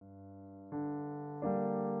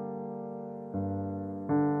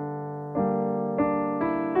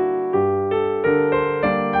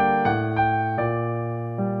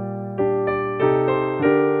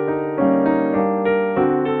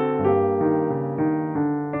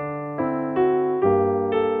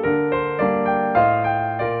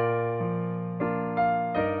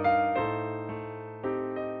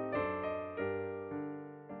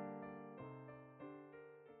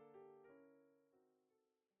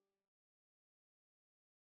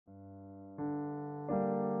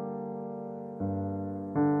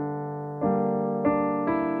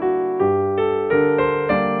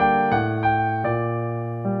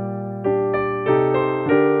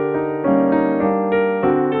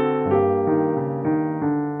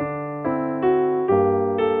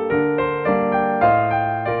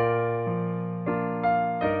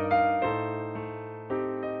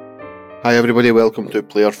Hi everybody, welcome to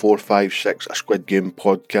Player 456, a Squid Game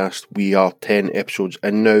podcast. We are 10 episodes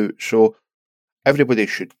in now, so everybody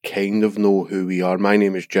should kind of know who we are. My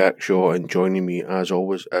name is Jack Shaw, and joining me as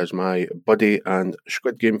always is my buddy and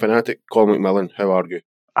Squid Game fanatic, Colin McMillan. How are you?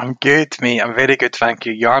 I'm good, mate. I'm very good, thank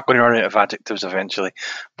you. You are going to run out of adjectives eventually,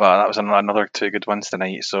 but that was another two good ones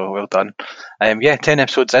tonight, so well done. 10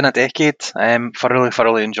 episodes in a decade.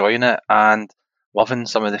 Thoroughly enjoying it and loving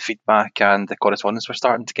some of the feedback and the correspondence we're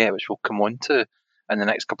starting to get, which we'll come on to in the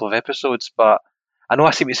next couple of episodes. But I know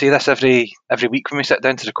I seem to say this every week when we sit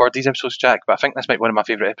down to record these episodes, Jack, but I think this might be one of my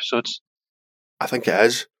favourite episodes. I think it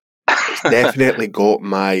is. It's definitely got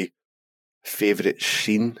my favourite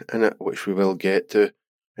scene in it, which we will get to.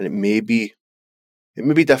 And it may be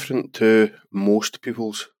different to most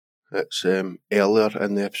people's. It's earlier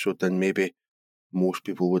in the episode than maybe most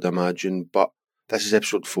people would imagine. But this is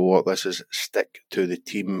episode 4. This is Stick to the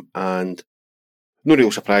Team. And no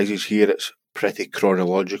real surprises here. It's pretty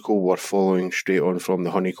chronological. We're following straight on from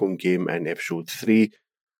the Honeycomb game in episode 3.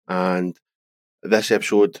 And this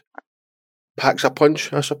episode packs a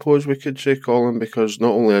punch, I suppose we could say, Colin, because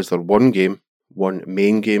not only is there one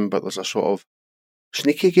main game, but there's a sort of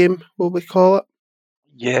sneaky game, will we call it?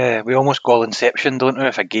 Yeah, we almost call Inception, don't we?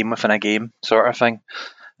 With a game within a game sort of thing.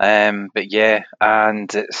 But yeah,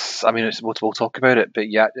 and we'll talk about it. But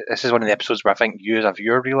yeah, this is one of the episodes where I think you as a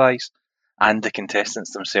viewer realise, and the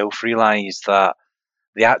contestants themselves realise, that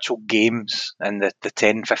the actual games and the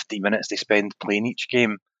 10-15 minutes they spend playing each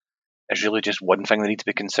game is really just one thing they need to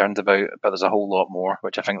be concerned about, but there's a whole lot more,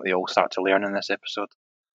 which I think they all start to learn in this episode.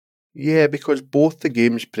 Yeah, because both the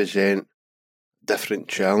games present different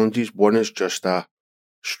challenges. One is just a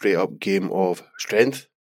straight up game of strength,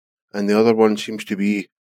 and the other one seems to be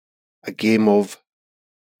a game of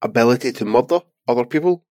ability to murder other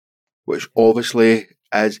people, which obviously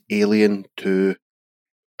is alien to,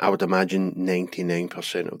 I would imagine,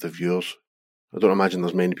 99% of the viewers. I don't imagine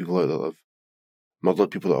there's many people out there that have murdered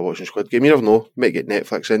people that are watching Squid Game. You never know, might get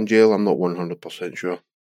Netflix in jail, I'm not 100% sure.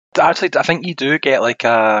 Actually, I think you do get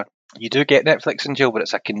Netflix in jail, but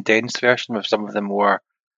it's a condensed version with some of the more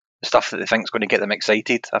stuff that they think is going to get them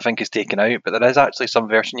excited, I think, is taken out. But there is actually some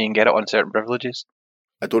version you can get it on certain privileges.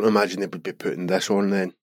 I don't imagine they would be putting this on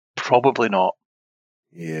then. Probably not.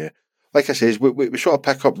 Yeah. Like I says, we sort of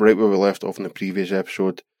pick up right where we left off in the previous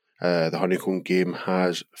episode. The Honeycomb game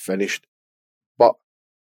has finished. But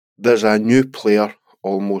there's a new player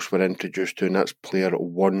almost we're introduced to, and that's player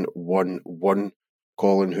 111,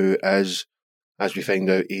 Colin, who is, as we find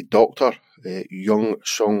out, a doctor, Young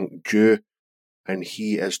Sung Joo, and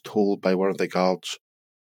he is told by one of the guards,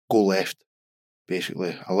 go left.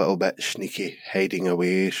 Basically, a little bit sneaky, hiding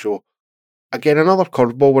away. So, again, another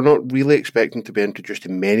curveball. We're not really expecting to be introduced to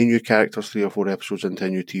many new characters 3 or 4 episodes into a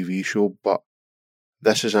new TV show, but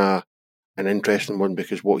this is an interesting one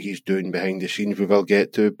because what he's doing behind the scenes we will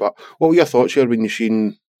get to. But what were your thoughts here when you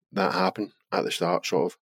seen that happen at the start,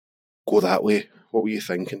 sort of go that way? What were you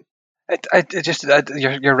thinking?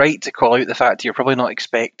 You're right to call out the fact that you're probably not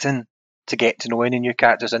expecting to get to know any new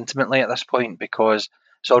characters intimately at this point, because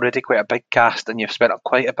it's already quite a big cast and you've spent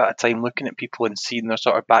quite a bit of time looking at people and seeing their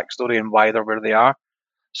sort of backstory and why they're where they are.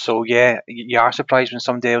 So yeah, you are surprised when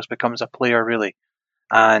somebody else becomes a player, really.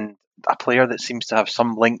 And a player that seems to have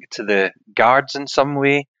some link to the guards in some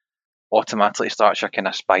way automatically starts your kind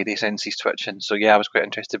of spidey senses twitching. So yeah, I was quite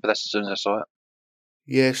interested by this as soon as I saw it.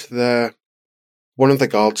 Yes, one of the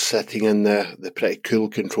guards sitting in the pretty cool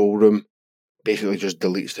control room basically just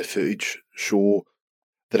deletes the footage. So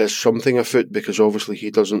there is something afoot, because obviously he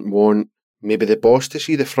doesn't want maybe the boss to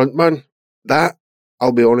see the front man. That,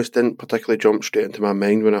 I'll be honest, didn't particularly jump straight into my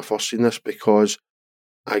mind when I first seen this, because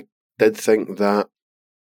I did think that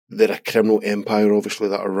they're a criminal empire, obviously,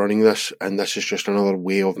 that are running this, and this is just another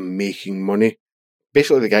way of making money.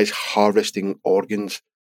 Basically, the guy's harvesting organs,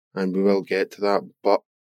 and we will get to that. But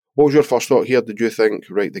what was your first thought here? Did you think,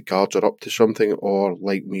 right, the guards are up to something, or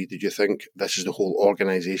like me, did you think this is the whole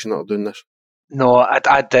organisation that are doing this? No,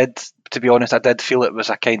 I did, to be honest, I did feel it was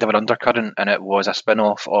a kind of an undercurrent, and it was a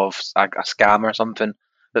spin-off of a scam or something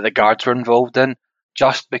that the guards were involved in,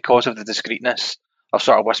 just because of the discreetness of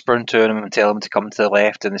sort of whispering to him and telling him to come to the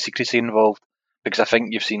left and the secrecy involved. Because I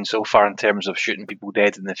think you've seen so far in terms of shooting people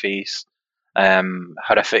dead in the face,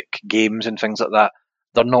 horrific games and things like that,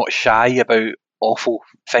 they're not shy about awful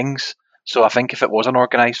things. So I think if it was an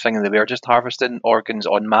organised thing and they were just harvesting organs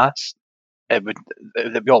en masse, it'd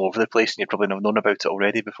be all over the place, and you'd probably have known about it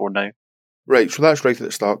already before now. Right, so that's right at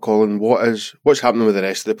the start, Colin. What's happening with the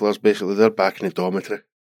rest of the players? Basically, they're back in the dormitory.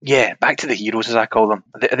 Yeah, back to the heroes, as I call them.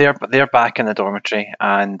 They're back in the dormitory,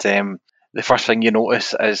 and the first thing you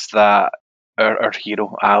notice is that our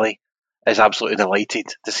hero Ali is absolutely delighted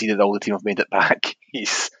to see that all the team have made it back.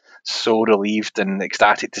 He's so relieved and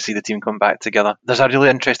ecstatic to see the team come back together. There's a really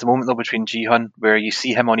interesting moment though between Ji-hun where you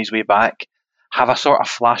see him on his way back have a sort of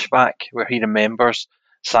flashback where he remembers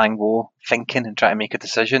Sang-woo thinking and trying to make a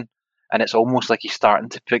decision, and it's almost like he's starting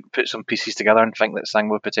to put some pieces together and think that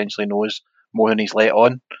Sang-woo potentially knows more than he's let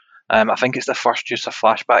on. I think it's the first use of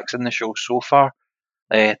flashbacks in the show so far,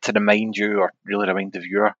 to remind you, or really remind the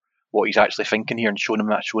viewer, what he's actually thinking here and showing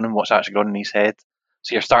him what's actually going on in his head.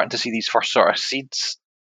 So you're starting to see these first sort of seeds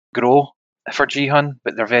grow for Ji-hun,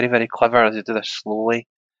 but they're very, very clever as they do this slowly.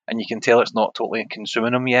 And you can tell it's not totally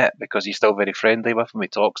consuming him yet because he's still very friendly with him. He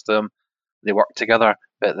talks to him, they work together,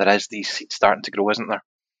 but there is these seeds starting to grow, isn't there?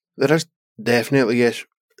 There is definitely, yes.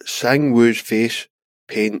 Sang-woo's face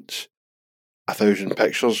paints 1,000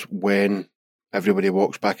 pictures when everybody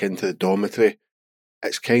walks back into the dormitory.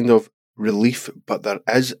 It's kind of relief, but there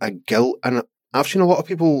is a guilt, and I've seen a lot of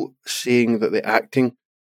people saying that the acting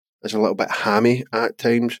is a little bit hammy at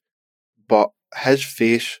times, but his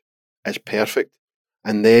face is perfect.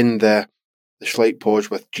 And then the slight pause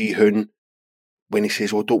with Ji-hun when he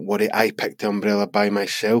says, "Oh, don't worry, I picked the umbrella by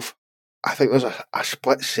myself." I think there's a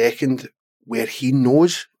split second where he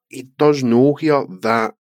does know here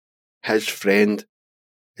that his friend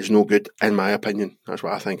is no good, in my opinion. That's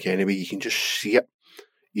what I think anyway. You can just see it,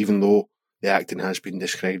 even though the acting has been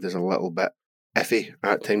described as a little bit iffy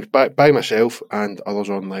at times by myself and others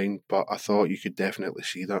online, but I thought you could definitely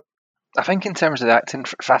see that. I think in terms of the acting,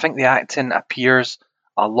 I think the acting appears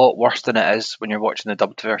a lot worse than it is when you're watching the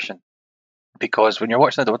dubbed version. Because when you're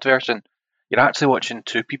watching the dubbed version, you're actually watching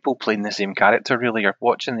two people playing the same character, really. You're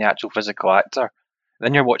watching the actual physical actor.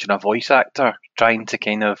 Then you're watching a voice actor trying to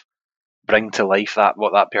kind of bring to life that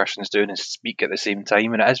what that person's doing and speak at the same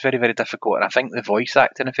time. And it is very, very difficult. And I think the voice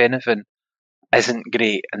acting, if anything, isn't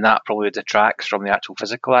great. And that probably detracts from the actual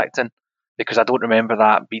physical acting. Because I don't remember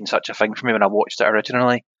that being such a thing for me when I watched it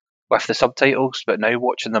originally with the subtitles. But now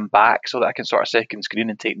watching them back so that I can sort of second screen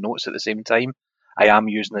and take notes at the same time, I am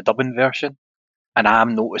using the dubbing version. And I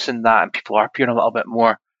am noticing that, and people are appearing a little bit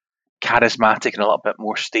more charismatic and a little bit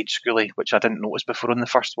more stage schooly, which I didn't notice before on the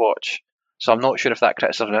first watch. So I'm not sure if that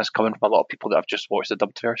criticism is coming from a lot of people that have just watched the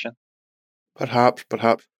dubbed version. Perhaps.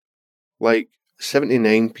 Like,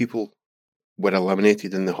 79 people were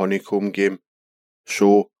eliminated in the Honeycomb game.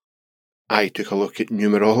 So I took a look at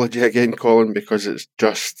numerology again, Colin, because it's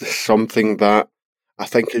just something that I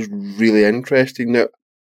think is really interesting. Now,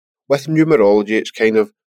 with numerology, it's kind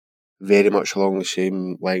of very much along the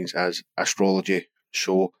same lines as astrology.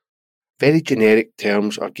 So very generic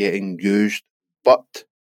terms are getting used, but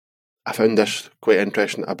I found this quite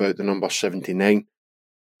interesting about the number 79.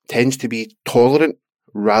 Tends to be tolerant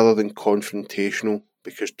rather than confrontational,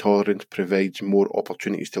 because tolerance provides more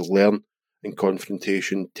opportunities to learn and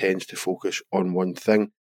confrontation tends to focus on one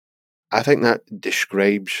thing. I think that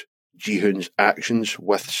describes Ji-hun's actions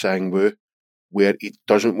with Sang-woo, where he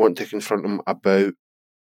doesn't want to confront him about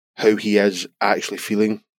how he is actually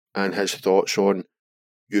feeling and his thoughts on,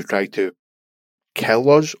 you try to kill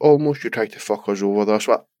us almost, you try to fuck us over there.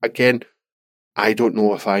 So again, I don't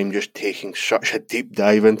know if I'm just taking such a deep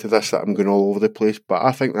dive into this that I'm going all over the place, but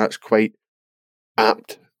I think that's quite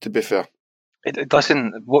apt, to be fair. It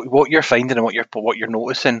doesn't. What you're finding and what you're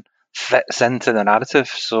noticing fits into the narrative.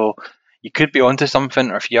 So you could be onto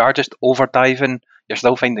something, or if you are just over diving, you're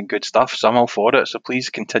still finding good stuff. So I'm all for it. So please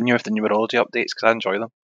continue with the numerology updates because I enjoy them.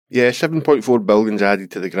 Yeah, 7.4 billion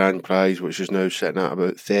added to the grand prize, which is now sitting at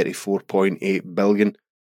about 34.8 billion.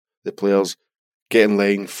 The players get in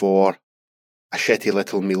line for a shitty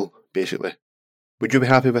little meal, basically. Would you be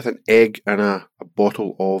happy with an egg and a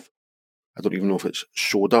bottle of, I don't even know if it's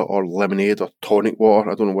soda or lemonade or tonic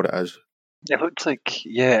water? I don't know what it is. It looked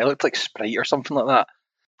like Sprite or something like that.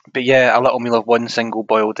 But yeah, a little meal of one single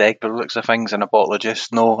boiled egg, by the looks of things, and a bottle of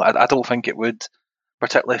juice. No, I don't think it would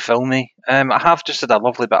particularly fill me. I have just had a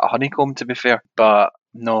lovely bit of honeycomb, to be fair, but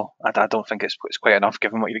no, I don't think it's quite enough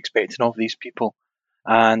given what you're expecting of these people.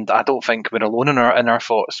 And I don't think we're alone in our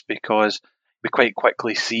thoughts, because we quite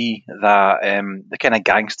quickly see that the kind of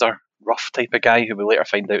gangster, rough type of guy who we later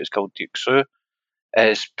find out is called Duke Soo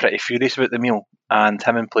is pretty furious about the meal, and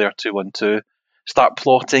him and player 212 start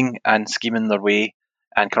plotting and scheming their way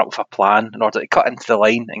and come up with a plan in order to cut into the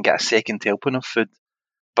line and get a second helping of food.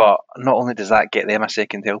 But not only does that get them a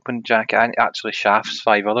second helping, Jack, it actually shafts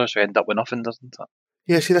 5 others who end up with nothing, doesn't it?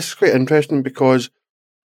 Yeah, see, this is quite interesting because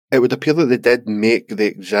it would appear that they did make the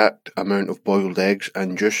exact amount of boiled eggs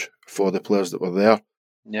and juice for the players that were there.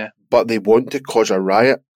 Yeah. But they want to cause a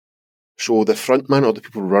riot. So the frontman or the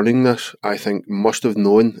people running this, I think, must have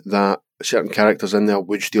known that certain characters in there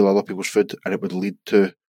would steal other people's food and it would lead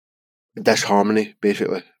to disharmony,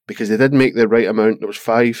 basically, because they did make the right amount. There was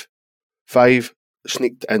five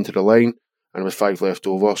sneaked into the line, and there was 5 left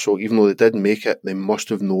over. So even though they did make it, they must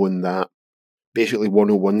have known that basically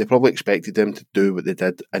 101, they probably expected them to do what they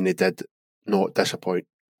did, and they did not disappoint.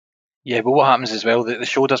 Yeah, but what happens as well, the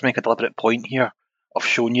show does make a deliberate point here of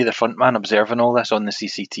showing you the front man observing all this on the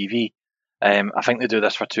CCTV. I think they do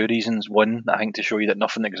this for 2 reasons. One, I think to show you that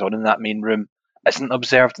nothing that goes on in that main room isn't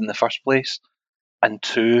observed in the first place. And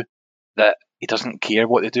 2, that he doesn't care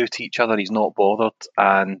what they do to each other. He's not bothered.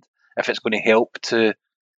 And if it's going to help to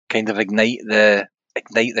kind of ignite the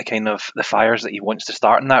kind of the fires that he wants to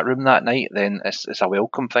start in that room that night, then it's a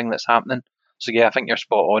welcome thing that's happening. So yeah, I think you're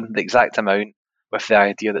spot on. The exact amount, with the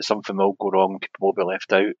idea that something will go wrong, people will be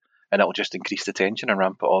left out, and it'll just increase the tension and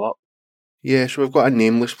ramp it all up. Yeah, so we've got a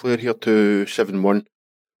nameless player here, 271.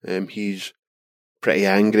 He's pretty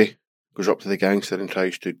angry, goes up to the gangster and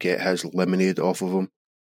tries to get his lemonade off of him.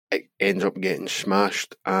 It ends up getting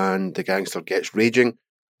smashed, and the gangster gets raging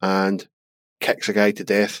and kicks a guy to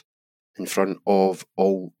death in front of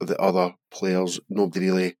all the other players. Nobody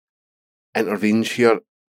really intervenes here.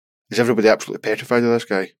 Is everybody absolutely petrified of this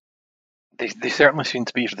guy? They certainly seem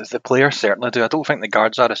to be. The players certainly do. I don't think the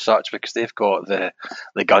guards are as such because they've got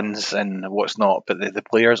the guns and what's not, but the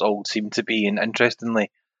players all seem to be. And interestingly,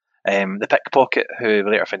 the pickpocket, who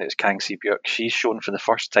we later find out is Kang Si-byuk, she's shown for the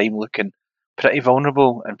first time looking pretty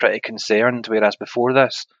vulnerable and pretty concerned, whereas before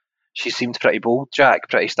this, she seemed pretty bold, Jack,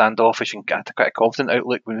 pretty standoffish and had quite a confident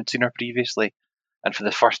outlook when we'd seen her previously. And for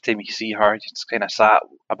the first time you see her, just kind of sat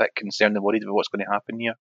a bit concerned and worried about what's going to happen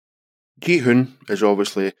here. Ji-hoon is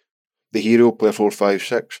obviously the hero, player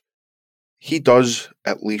 456. He does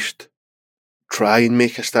at least try and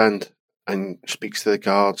make a stand and speaks to the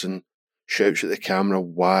guards and shouts at the camera,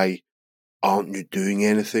 "Why aren't you doing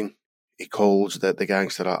anything?" He calls the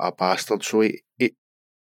gangster a bastard. So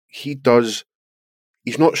he does.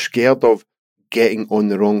 He's not scared of getting on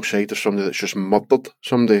the wrong side of somebody that's just murdered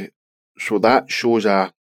somebody. So that shows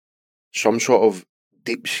some sort of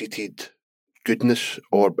deep-seated goodness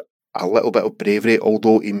or a little bit of bravery,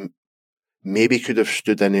 although he maybe could have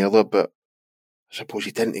stood in earlier, but I suppose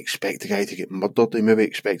he didn't expect the guy to get murdered. He maybe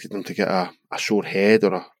expected him to get a sore head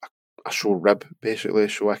or a sore rib, basically.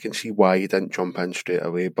 So I can see why he didn't jump in straight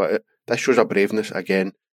away. But this shows a braveness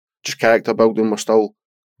again. Just character building. We're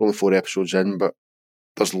only 4 episodes in, but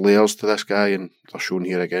there's layers to this guy, and they're shown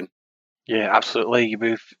here again. Yeah, absolutely.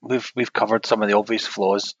 We've covered some of the obvious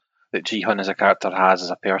flaws that Ji-hoon as a character has as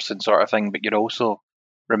a person, sort of thing. But you're also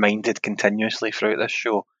reminded continuously throughout this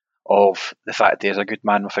show of the fact that he's a good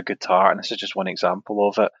man with a good heart, and this is just one example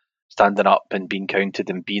of it. Standing up and being counted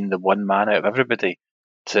and being the one man out of everybody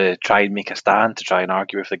to try and make a stand, to try and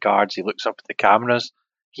argue with the guards. He looks up at the cameras.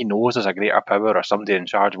 He knows there's a greater power or somebody in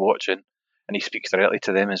charge watching, and he speaks directly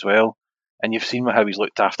to them as well. And you've seen with how he's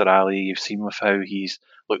looked after Ali. You've seen with how he's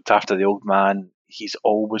looked after the old man. He's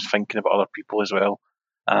always thinking about other people as well,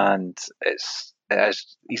 and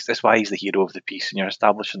that's why he's the hero of the piece. And you're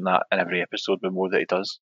establishing that in every episode, the more that he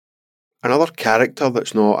does. Another character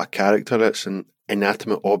that's not a character, it's an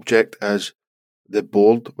inanimate object, is the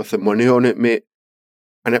board with the money on it, mate.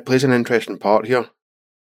 And it plays an interesting part here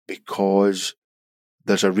because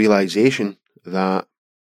there's a realisation that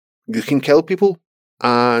you can kill people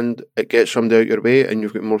and it gets somebody out your way and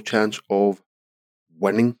you've got more chance of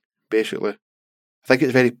winning, basically. I think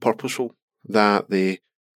it's very purposeful that they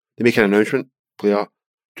make an announcement. Player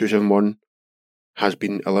 271 has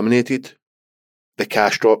been eliminated. The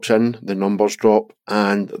cash drops in, the numbers drop,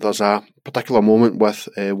 and there's a particular moment with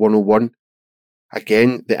 101.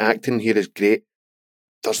 Again, the acting here is great.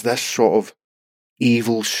 There's this sort of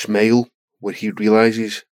evil smile where he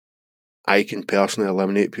realises, I can personally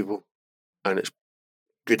eliminate people. And it's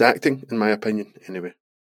good acting, in my opinion, anyway.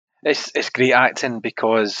 It's great acting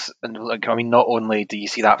because, not only do you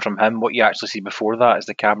see that from him, what you actually see before that is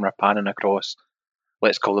the camera panning across,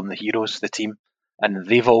 let's call them the heroes, the team, and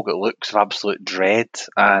they've all got looks of absolute dread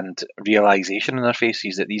and realisation in their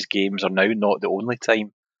faces that these games are now not the only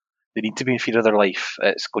time they need to be in fear of their life.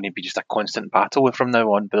 It's going to be just a constant battle from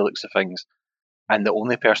now on, by the looks of things. And the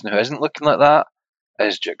only person who isn't looking like that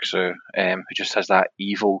is Jigsaw, who just has that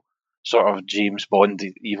evil sort of James Bond,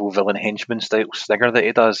 evil villain henchman style snigger that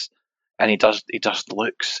he does. And he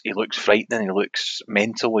looks frightening, he looks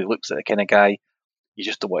mental, he looks like the kind of guy you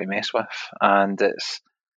just don't want to mess with. And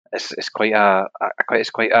it's quite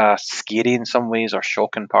a scary in some ways or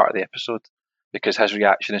shocking part of the episode because his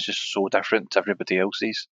reaction is just so different to everybody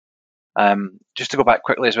else's. Just to go back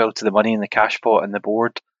quickly as well to the money in the cash pot and the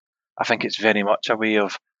board, I think it's very much a way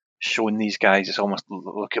of showing these guys it's almost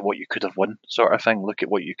look at what you could have won sort of thing, look at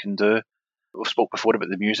what you can do. we spoke before about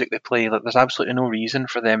the music they play. Like, there's absolutely no reason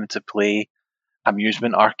for them to play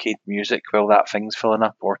amusement arcade music while that thing's filling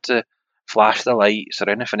up, or to flash the lights or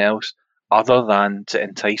anything else, other than to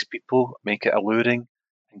entice people, make it alluring,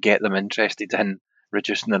 and get them interested in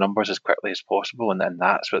reducing the numbers as quickly as possible. And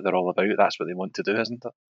that's what they're all about. That's what they want to do, isn't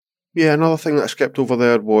it? Yeah, another thing that I skipped over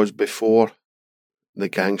there was before the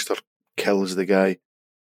gangster kills the guy.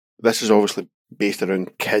 This is obviously based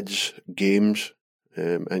around kids' games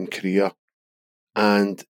in Korea,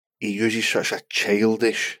 and he uses such a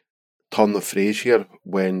childish turn of phrase here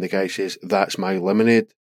when the guy says, "That's my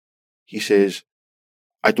lemonade." He says,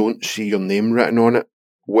 "I don't see your name written on it,"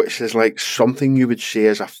 which is like something you would say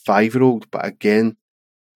as a 5-year-old, but again,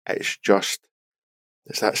 it's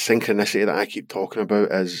that synchronicity that I keep talking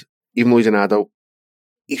about, is even though he's an adult,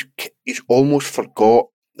 he's almost forgot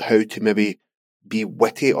how to maybe be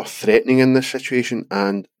witty or threatening in this situation,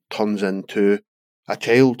 and turns into a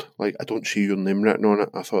child. Like, "I don't see your name written on it."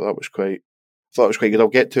 I thought that was quite good. I'll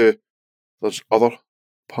get to, there's other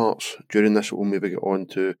parts during this that we'll maybe get on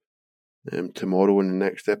to tomorrow in the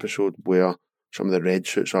next episode, where some of the red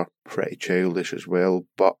suits are pretty childish as well.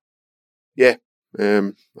 But yeah,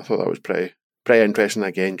 I thought that was pretty interesting.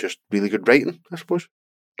 Again, just really good writing, I suppose.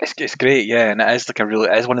 It's great, yeah, and it is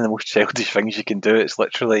one of the most childish things you can do. It's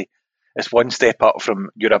one step up from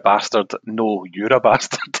 "you're a bastard." No, you're a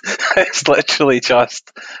bastard. It's literally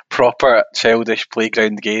just proper childish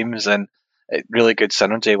playground games, and really good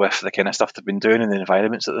synergy with the kind of stuff they've been doing and the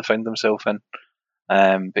environments that they found themselves in.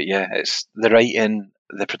 But yeah, it's the writing,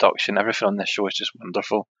 the production, everything on this show is just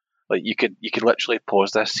wonderful. Like, you could literally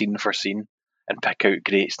pause this scene for scene and pick out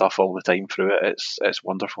great stuff all the time through it. It's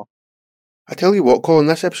wonderful. I tell you what, Colin,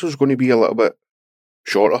 this episode is going to be a little bit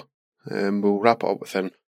shorter. We'll wrap it up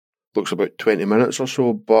within, looks about 20 minutes or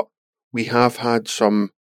so, but we have had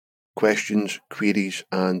some questions, queries,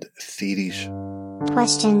 and theories.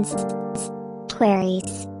 Questions,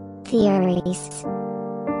 queries, theories.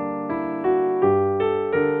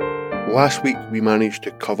 Last week we managed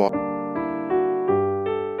to cover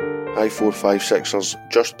I456ers.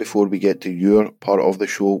 Just before we get to your part of the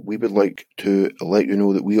show, we would like to let you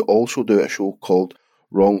know that we also do a show called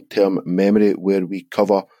Wrong Term Memory, where we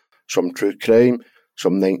cover some true crime,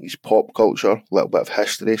 some 90s pop culture, a little bit of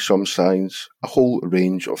history, some science, a whole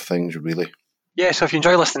range of things really. Yeah, so if you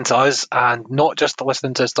enjoy listening to us, and not just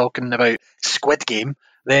listening to us talking about Squid Game,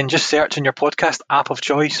 then just search in your podcast app of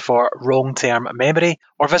choice for Wrong Term Memory,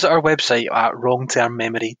 or visit our website at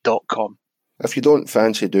wrongtermmemory.com. If you don't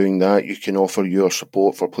fancy doing that, you can offer your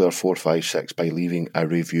support for Player 456 by leaving a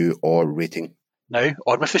review or rating. Now,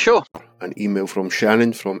 on with the show. An email from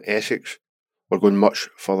Shannon from Essex. We're going much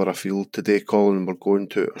further afield today, Colin. We're going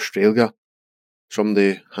to Australia.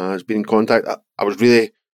 Somebody has been in contact. I was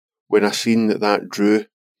really, when I seen that Drew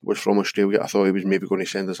was from Australia, I thought he was maybe going to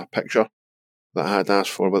send us a picture that I had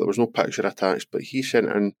asked for, but there was no picture attached. But he sent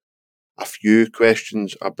in a few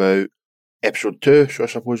questions about episode 2, so I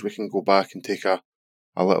suppose we can go back and take a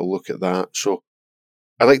little look at that. So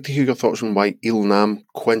I'd like to hear your thoughts on why Il Nam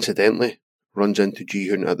coincidentally runs into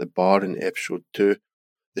Ji-hoon at the bar in episode 2.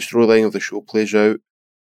 The storyline of the show plays out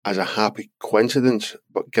as a happy coincidence,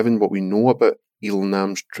 but given what we know about Il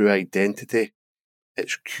Nam's true identity,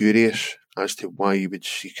 it's curious as to why you would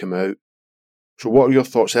seek him out. So what are your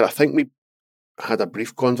thoughts there? I think we had a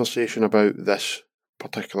brief conversation about this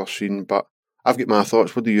particular scene, but I've got my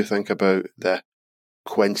thoughts. What do you think about the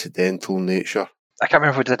coincidental nature? I can't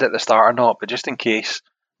remember if we did it at the start or not, but just in case,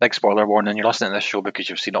 big spoiler warning, you're listening to this show because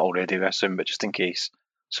you've seen it already, I assume, but just in case,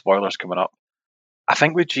 spoilers coming up. I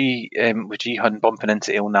think with Ji-hoon bumping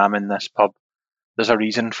into Il Nam in this pub, there's a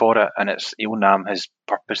reason for it, and it's Il Nam has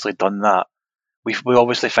purposely done that. We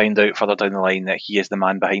obviously find out further down the line that he is the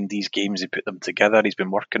man behind these games. He put them together. He's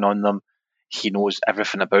been working on them. He knows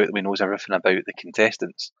everything about them. He knows everything about the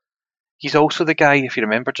contestants. He's also the guy, if you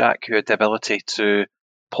remember, Jack, who had the ability to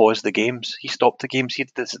pause the games. He stopped the games. He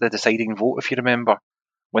did the deciding vote, if you remember,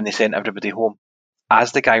 when they sent everybody home.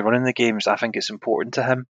 As the guy running the games, I think it's important to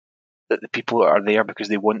him that the people are there because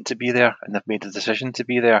they want to be there and they've made the decision to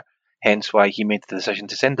be there. Hence why he made the decision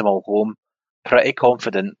to send them all home, pretty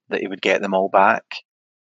confident that he would get them all back.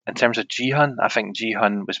 In terms of Ji-hoon, I think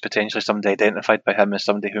Ji-hoon was potentially somebody identified by him as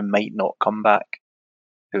somebody who might not come back,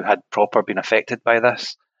 who had proper been affected by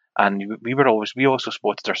this. And we also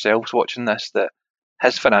spotted ourselves watching this that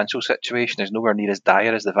his financial situation is nowhere near as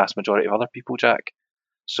dire as the vast majority of other people, Jack.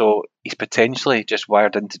 So he's potentially just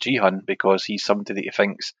wired into Ji-hoon because he's somebody that he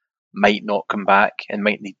thinks might not come back and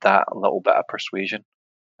might need that little bit of persuasion.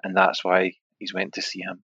 And that's why he's went to see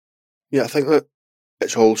him. Yeah, I think that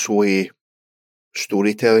it's also a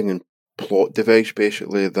storytelling and plot device,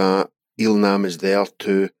 basically, that Ilnam is there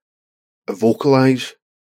to vocalise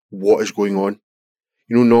what is going on.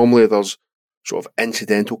 You know, normally there's sort of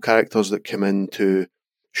incidental characters that come into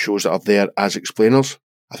shows that are there as explainers.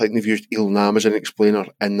 I think they've used Ilnam as an explainer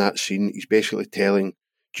in that scene. He's basically telling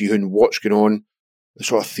Ji-hoon what's going on, the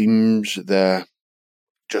sort of themes,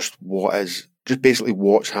 just basically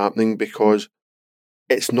what's happening, because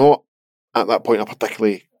it's not at that point a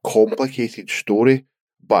particularly complicated story,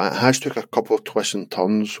 but it has took a couple of twists and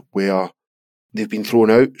turns where they've been thrown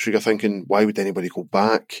out, so you're thinking, why would anybody go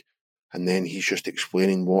back? And then he's just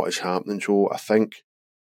explaining what is happening. So I think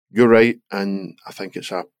you're right, and I think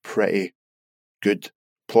it's a pretty good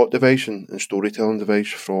plot device and storytelling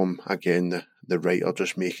device from, again, the writer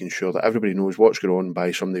just making sure that everybody knows what's going on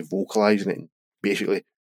by somebody vocalising it and basically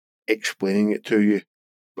explaining it to you,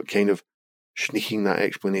 but kind of sneaking that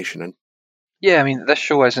explanation in. Yeah, I mean, this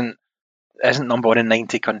show isn't number one in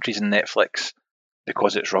 90 countries in Netflix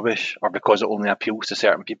because it's rubbish or because it only appeals to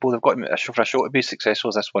certain people. They've got to, for a show to be successful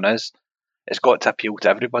as this one is, it's got to appeal to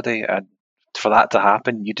everybody, and for that to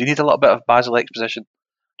happen, you do need a little bit of Basil exposition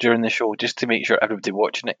during the show just to make sure everybody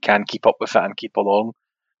watching it can keep up with it and keep along,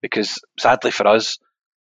 because sadly for us,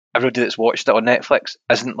 everybody that's watched it on Netflix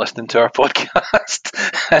isn't listening to our podcast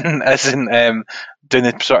and isn't doing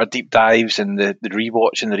the sort of deep dives and the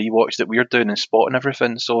rewatch that we're doing and spotting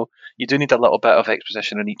everything. So you do need a little bit of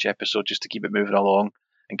exposition in each episode just to keep it moving along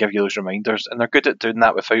and give you those reminders. And they're good at doing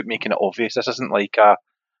that without making it obvious. This isn't like a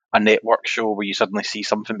network show where you suddenly see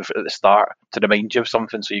something before at the start to remind you of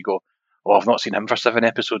something. So you go, oh, I've not seen him for 7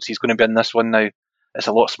 episodes. He's going to be in this one now. It's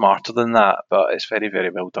a lot smarter than that, but it's very,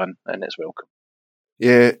 very well done and it's welcome.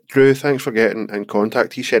 Yeah, Drew, thanks for getting in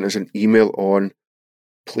contact. He sent us an email on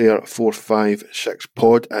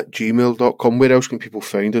player456pod@gmail.com. Where else can people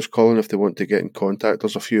find us, Colin, if they want to get in contact?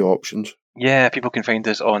 There's a few options. Yeah, people can find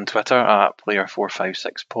us on Twitter at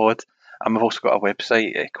player456pod. And we've also got a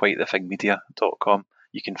website, quitethethingmedia.com.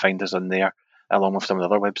 You can find us on there, along with some of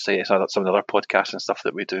the other websites, some of the other podcasts and stuff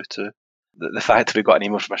that we do too. The fact that we got an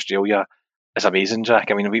email from Australia is amazing,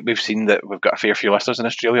 Jack. I mean, we've seen that we've got a fair few listeners in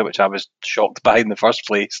Australia, which I was shocked by in the first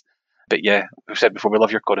place. But yeah, we've said before, we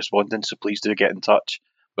love your correspondence, so please do get in touch.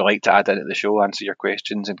 We like to add into the show, answer your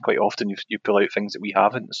questions, and quite often you pull out things that we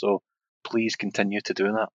haven't, so please continue to do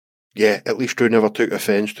that. Yeah, at least Drew never took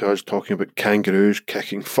offence to us talking about kangaroos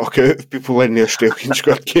kicking fuck out of people in the Australian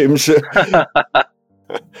Squid Games.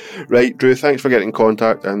 Right, Drew, thanks for getting in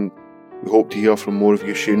contact, and we hope to hear from more of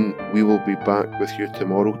you soon. We will be back with you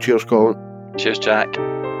tomorrow. Cheers, Colin. Cheers,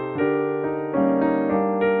 Jack.